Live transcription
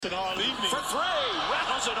All evening. For three,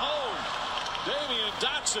 rattles it home. Damian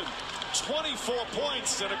Dotson, 24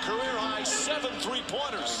 points and a career-high 7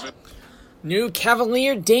 3-pointers. New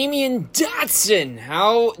Cavalier Damian Dotson.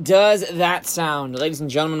 How does that sound? Ladies and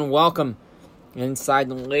gentlemen, welcome inside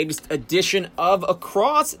the latest edition of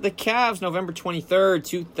Across the Cavs, November 23rd,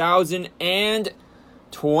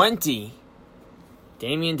 2020.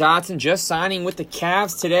 Damian Dotson just signing with the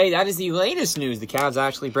Cavs today. That is the latest news. The Cavs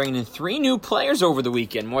actually bringing in 3 new players over the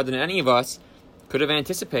weekend, more than any of us could have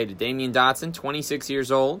anticipated. Damian Dotson, 26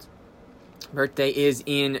 years old. Birthday is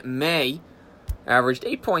in May. Averaged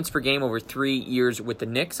 8 points per game over 3 years with the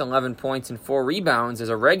Knicks, 11 points and 4 rebounds as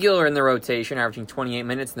a regular in the rotation, averaging 28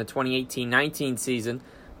 minutes in the 2018-19 season.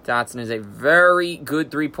 Dotson is a very good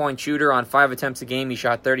three-point shooter. On 5 attempts a game, he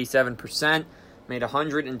shot 37%, made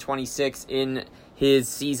 126 in his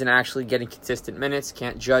season actually getting consistent minutes.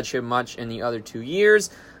 Can't judge him much in the other 2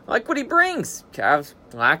 years. I like what he brings. Cavs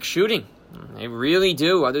lack shooting. They really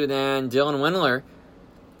do, other than Dylan Windler.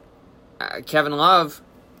 Kevin Love,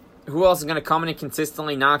 who else is going to come in and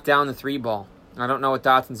consistently knock down the 3 ball? I don't know what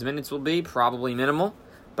Dotson's minutes will be. Probably minimal.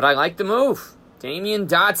 But I like the move. Damian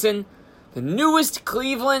Dotson, the newest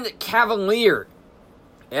Cleveland Cavalier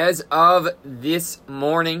as of this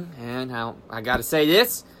morning. And I got to say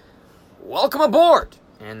this. Welcome aboard.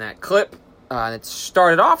 And that clip that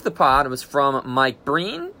started off the pod was from Mike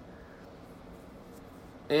Breen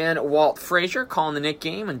and Walt Frazier calling the Knick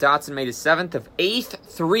game. And Dotson made his 7th of 8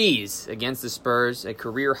 threes against the Spurs, a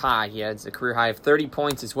career high. He has a career high of 30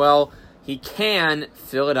 points as well. He can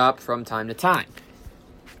fill it up from time to time.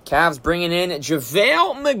 Cavs bringing in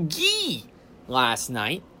JaVale McGee last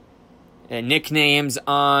night. And nicknames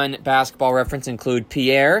on Basketball Reference include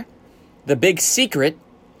Pierre, The Big Secret,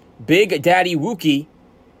 Big Daddy Wookie,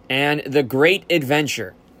 and The Great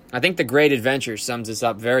Adventure. I think The Great Adventure sums this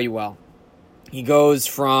up very well. He goes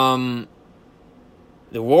from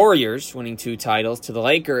the Warriors winning 2 titles to the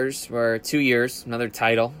Lakers for 2 years, another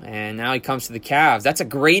title, and now he comes to the Cavs. That's a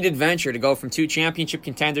great adventure to go from 2 championship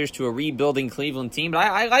contenders to a rebuilding Cleveland team, but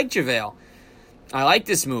I like JaVale. I like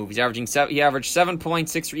this move. He averaged 7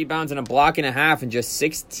 points, 6 rebounds, and a block and a half in just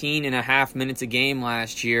 16 and a half minutes a game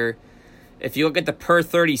last year. If you look at the per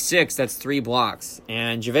 36, that's 3 blocks.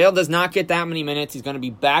 And JaVale does not get that many minutes. He's going to be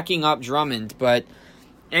backing up Drummond. But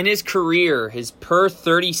in his career, his per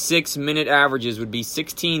 36-minute averages would be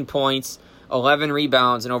 16 points, 11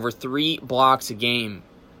 rebounds, and over 3 blocks a game.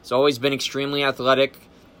 He's always been extremely athletic.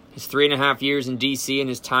 His 3.5 years in D.C. and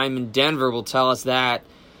his time in Denver will tell us that.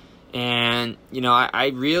 And,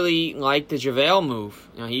 I really like the JaVale move.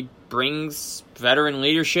 He brings veteran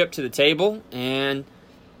leadership to the table. And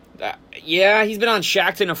he's been on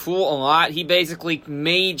Shaqtin' a Fool a lot. He basically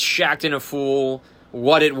made Shaqtin' a Fool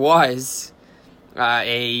what it was.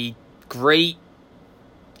 A great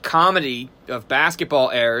comedy of basketball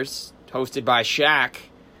errors hosted by Shaq.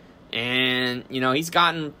 And, he's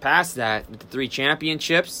gotten past that with the 3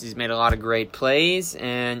 championships. He's made a lot of great plays.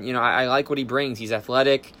 And, I like what he brings. He's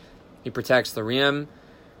athletic. He protects the rim.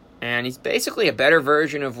 And he's basically a better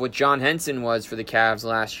version of what John Henson was for the Cavs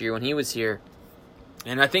last year when he was here.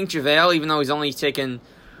 And I think JaVale, even though he's only taken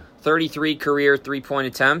 33 career 3-point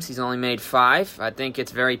attempts, he's only made 5. I think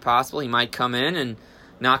it's very possible he might come in and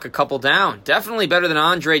knock a couple down. Definitely better than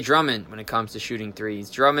Andre Drummond when it comes to shooting threes.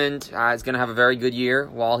 Drummond is going to have a very good year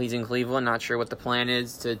while he's in Cleveland. Not sure what the plan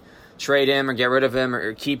is to trade him or get rid of him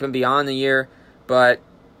or keep him beyond the year. But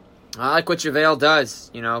I like what JaVale does,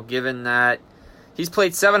 given that he's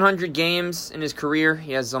played 700 games in his career.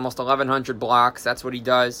 He has almost 1,100 blocks. That's what he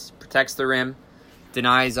does. Protects the rim.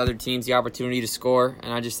 Denies other teams the opportunity to score,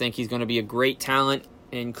 and I just think he's going to be a great talent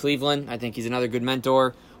in Cleveland. I think he's another good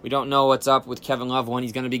mentor. We don't know what's up with Kevin Love when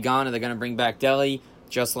he's going to be gone. Are they going to bring back Delly?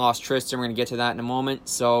 Just lost Tristan. We're going to get to that in a moment.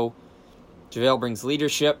 So JaVale brings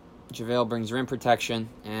leadership. JaVale brings rim protection,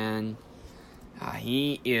 and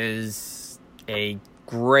he is a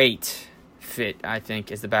great fit, I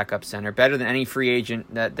think, as the backup center. Better than any free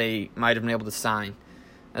agent that they might have been able to sign.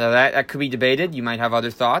 That could be debated. You might have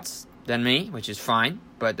other thoughts than me, which is fine,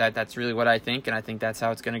 but that's really what I think, and I think that's how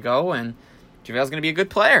it's going to go, and JaVale's going to be a good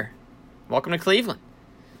player. Welcome to Cleveland.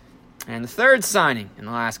 And the third signing in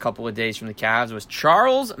the last couple of days from the Cavs was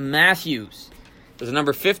Charles Matthews. He was a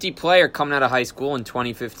number 50 player coming out of high school in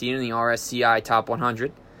 2015 in the RSCI Top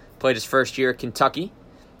 100. Played his first year at Kentucky.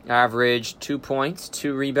 Averaged 2 points,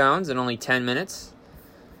 2 rebounds in only 10 minutes.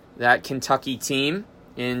 That Kentucky team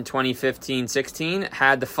in 2015-16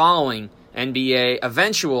 had the following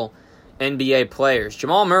eventual NBA players.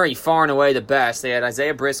 Jamal Murray, far and away the best. They had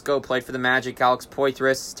Isaiah Briscoe, played for the Magic. Alex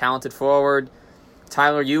Poitras, talented forward.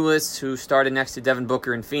 Tyler Ulis, who started next to Devin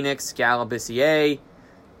Booker in Phoenix. Gal Bissier.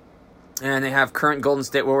 And they have current Golden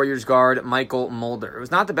State Warriors guard Michael Mulder. It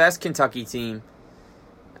was not the best Kentucky team.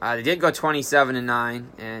 They did go 27-9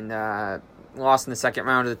 and lost in the second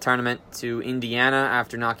round of the tournament to Indiana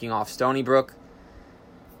after knocking off Stony Brook.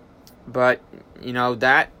 But,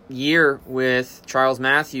 that year with Charles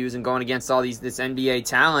Matthews and going against all this NBA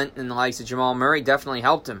talent and the likes of Jamal Murray definitely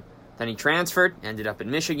helped him. Then he transferred, ended up in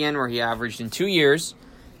Michigan, where he averaged in 2 years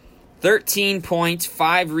 13 points,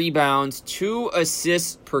 5 rebounds, 2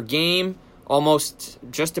 assists per game, almost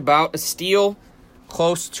just about a steal,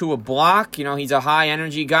 close to a block. He's a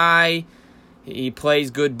high-energy guy. He plays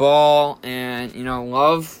good ball, and,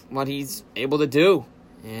 love what he's able to do.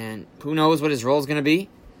 And who knows what his role is going to be.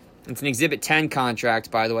 It's an Exhibit 10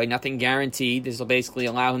 contract, by the way, nothing guaranteed. This will basically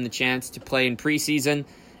allow him the chance to play in preseason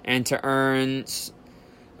and to earn,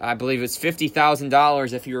 I believe it's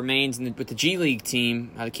 $50,000 if he remains with the G League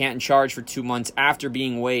team, the Canton Charge, for 2 months after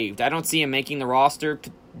being waived. I don't see him making the roster,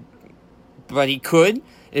 but he could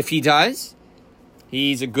if he does.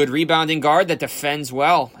 He's a good rebounding guard that defends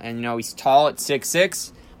well, and he's tall at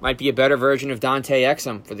 6'6". Might be a better version of Dante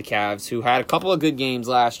Exum for the Cavs, who had a couple of good games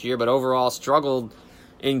last year, but overall struggled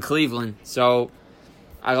in Cleveland. So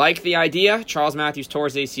I like the idea. Charles Matthews tore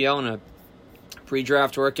his ACL in a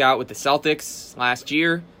pre-draft workout with the Celtics last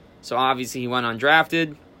year, so obviously he went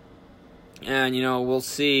undrafted. And, we'll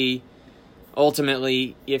see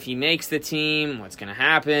ultimately if he makes the team, what's going to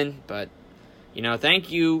happen. But,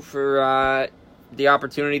 thank you for the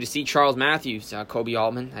opportunity to see Charles Matthews, Kobe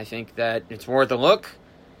Altman. I think that it's worth a look.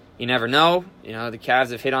 You never know. The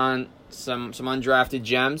Cavs have hit on some undrafted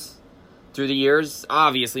gems through the years.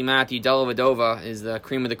 Obviously, Matthew Dellavedova is the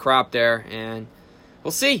cream of the crop there, and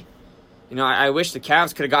we'll see. I wish the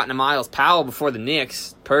Cavs could have gotten to Miles Powell before the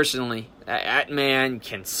Knicks, personally. That man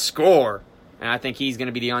can score, and I think he's going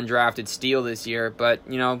to be the undrafted steal this year. But,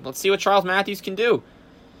 let's see what Charles Matthews can do.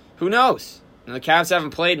 Who knows? The Cavs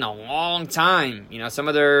haven't played in a long time. Some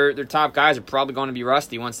of their top guys are probably going to be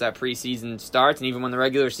rusty once that preseason starts, and even when the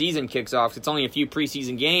regular season kicks off. It's only a few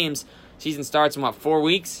preseason games. Season starts in, 4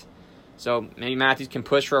 weeks? So maybe Matthews can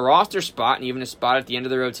push for a roster spot and even a spot at the end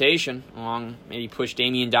of the rotation, along maybe push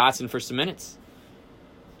Damian Dotson for some minutes.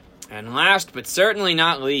 And last but certainly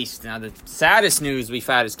not least, now the saddest news we've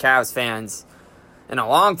had as Cavs fans in a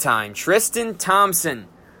long time, Tristan Thompson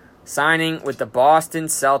signing with the Boston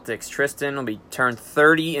Celtics. Tristan will be turned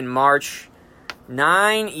 30 in March.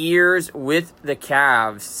 9 years with the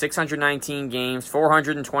Cavs, 619 games,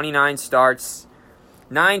 429 starts,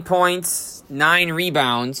 9 points, 9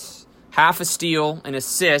 rebounds, half a steal, an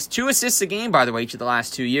assist. 2 assists a game, by the way, each of the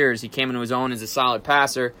last 2 years. He came into his own as a solid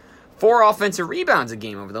passer. 4 offensive rebounds a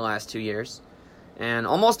game over the last 2 years. And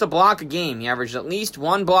almost a block a game. He averaged at least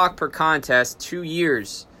 1 block per contest 2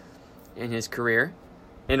 years in his career.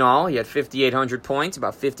 In all, he had 5,800 points,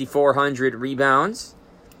 about 5,400 rebounds.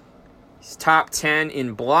 He's top 10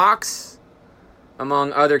 in blocks,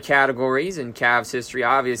 among other categories in Cavs history.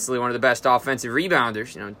 Obviously, one of the best offensive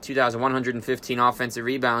rebounders. 2,115 offensive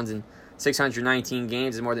rebounds in 619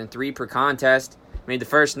 games is more than 3 per contest. Made the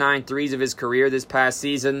first 9 threes of his career this past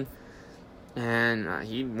season. And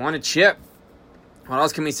he won a chip. What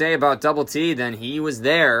else can we say about Double T? Then he was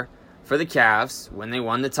there for the Cavs when they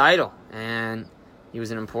won the title. And he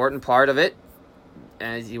was an important part of it,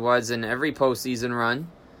 as he was in every postseason run.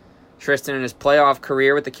 Tristan in his playoff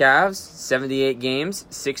career with the Cavs, 78 games,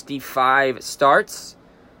 65 starts,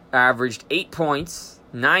 averaged 8 points,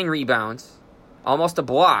 9 rebounds, almost a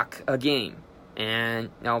block a game. And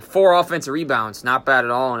 4 offensive rebounds, not bad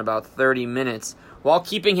at all in about 30 minutes, while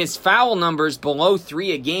keeping his foul numbers below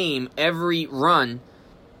 3 a game every run.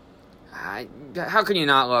 How can you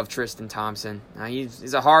not love Tristan Thompson?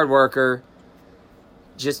 He's a hard worker.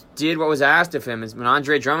 Just did what was asked of him. As when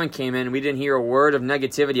Andre Drummond came in, we didn't hear a word of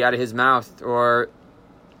negativity out of his mouth or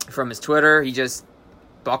from his Twitter. He just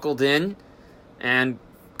buckled in and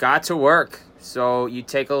got to work. So you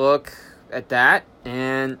take a look at that,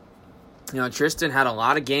 and Tristan had a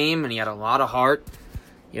lot of game and he had a lot of heart.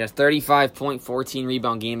 He had a 35-point,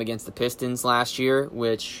 14-rebound game against the Pistons last year,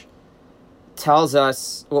 which tells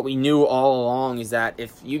us what we knew all along, is that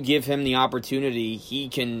if you give him the opportunity, he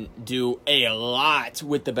can do a lot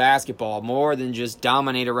with the basketball, more than just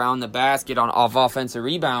dominate around the basket off offensive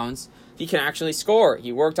rebounds. He can actually score.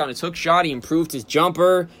 He worked on his hook shot. He improved his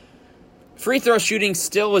jumper. Free throw shooting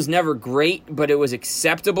still was never great, but it was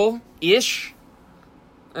acceptable-ish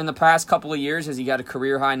in the past couple of years as he got a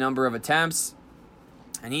career-high number of attempts,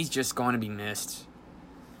 and he's just going to be missed.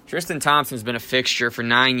 Tristan Thompson's been a fixture for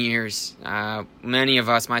 9 years. Many of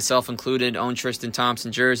us, myself included, own Tristan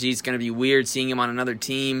Thompson jerseys. It's going to be weird seeing him on another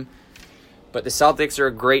team. But the Celtics are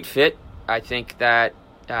a great fit. I think that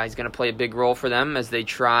He's going to play a big role for them as they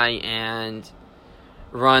try and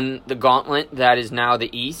run the gauntlet that is now the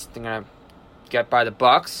East. They're going to get by the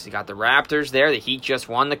Bucks. You got the Raptors there. The Heat just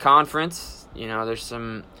won the conference. There's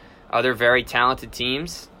some other very talented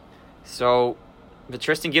teams. But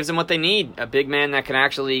Tristan gives them what they need. A big man that can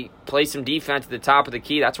actually play some defense at the top of the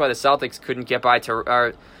key. That's why the Celtics couldn't get by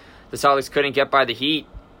the Heat.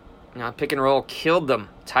 Pick and roll killed them.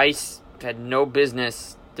 Tice had no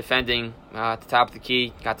business defending at the top of the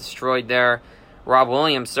key. Got destroyed there. Rob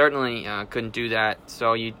Williams certainly couldn't do that.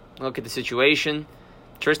 So you look at the situation.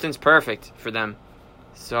 Tristan's perfect for them.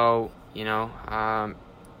 So,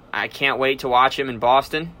 I can't wait to watch him in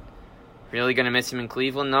Boston. Really going to miss him in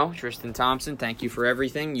Cleveland, though. Tristan Thompson, thank you for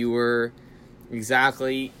everything. You were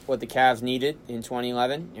exactly what the Cavs needed in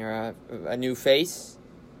 2011. You're a new face,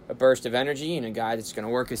 a burst of energy, and a guy that's going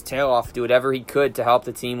to work his tail off, do whatever he could to help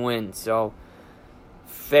the team win. So,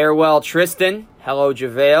 farewell, Tristan. Hello,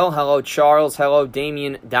 JaVale. Hello, Charles. Hello,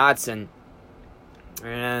 Damian Dotson.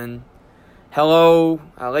 And hello,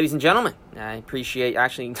 ladies and gentlemen. I appreciate,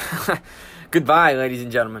 actually, goodbye, ladies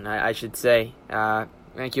and gentlemen, I should say.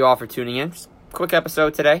 Thank you all for tuning in. Just a quick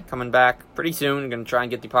episode today, coming back pretty soon. I'm going to try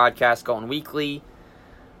and get the podcast going weekly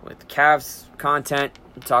with Cavs content.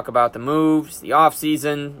 Talk about the moves, the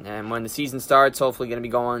offseason, and when the season starts, hopefully going to be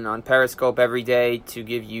going on Periscope every day to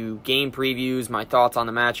give you game previews, my thoughts on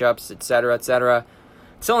the matchups, etc., etc.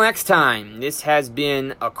 Until next time, this has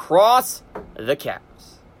been Across the Cap.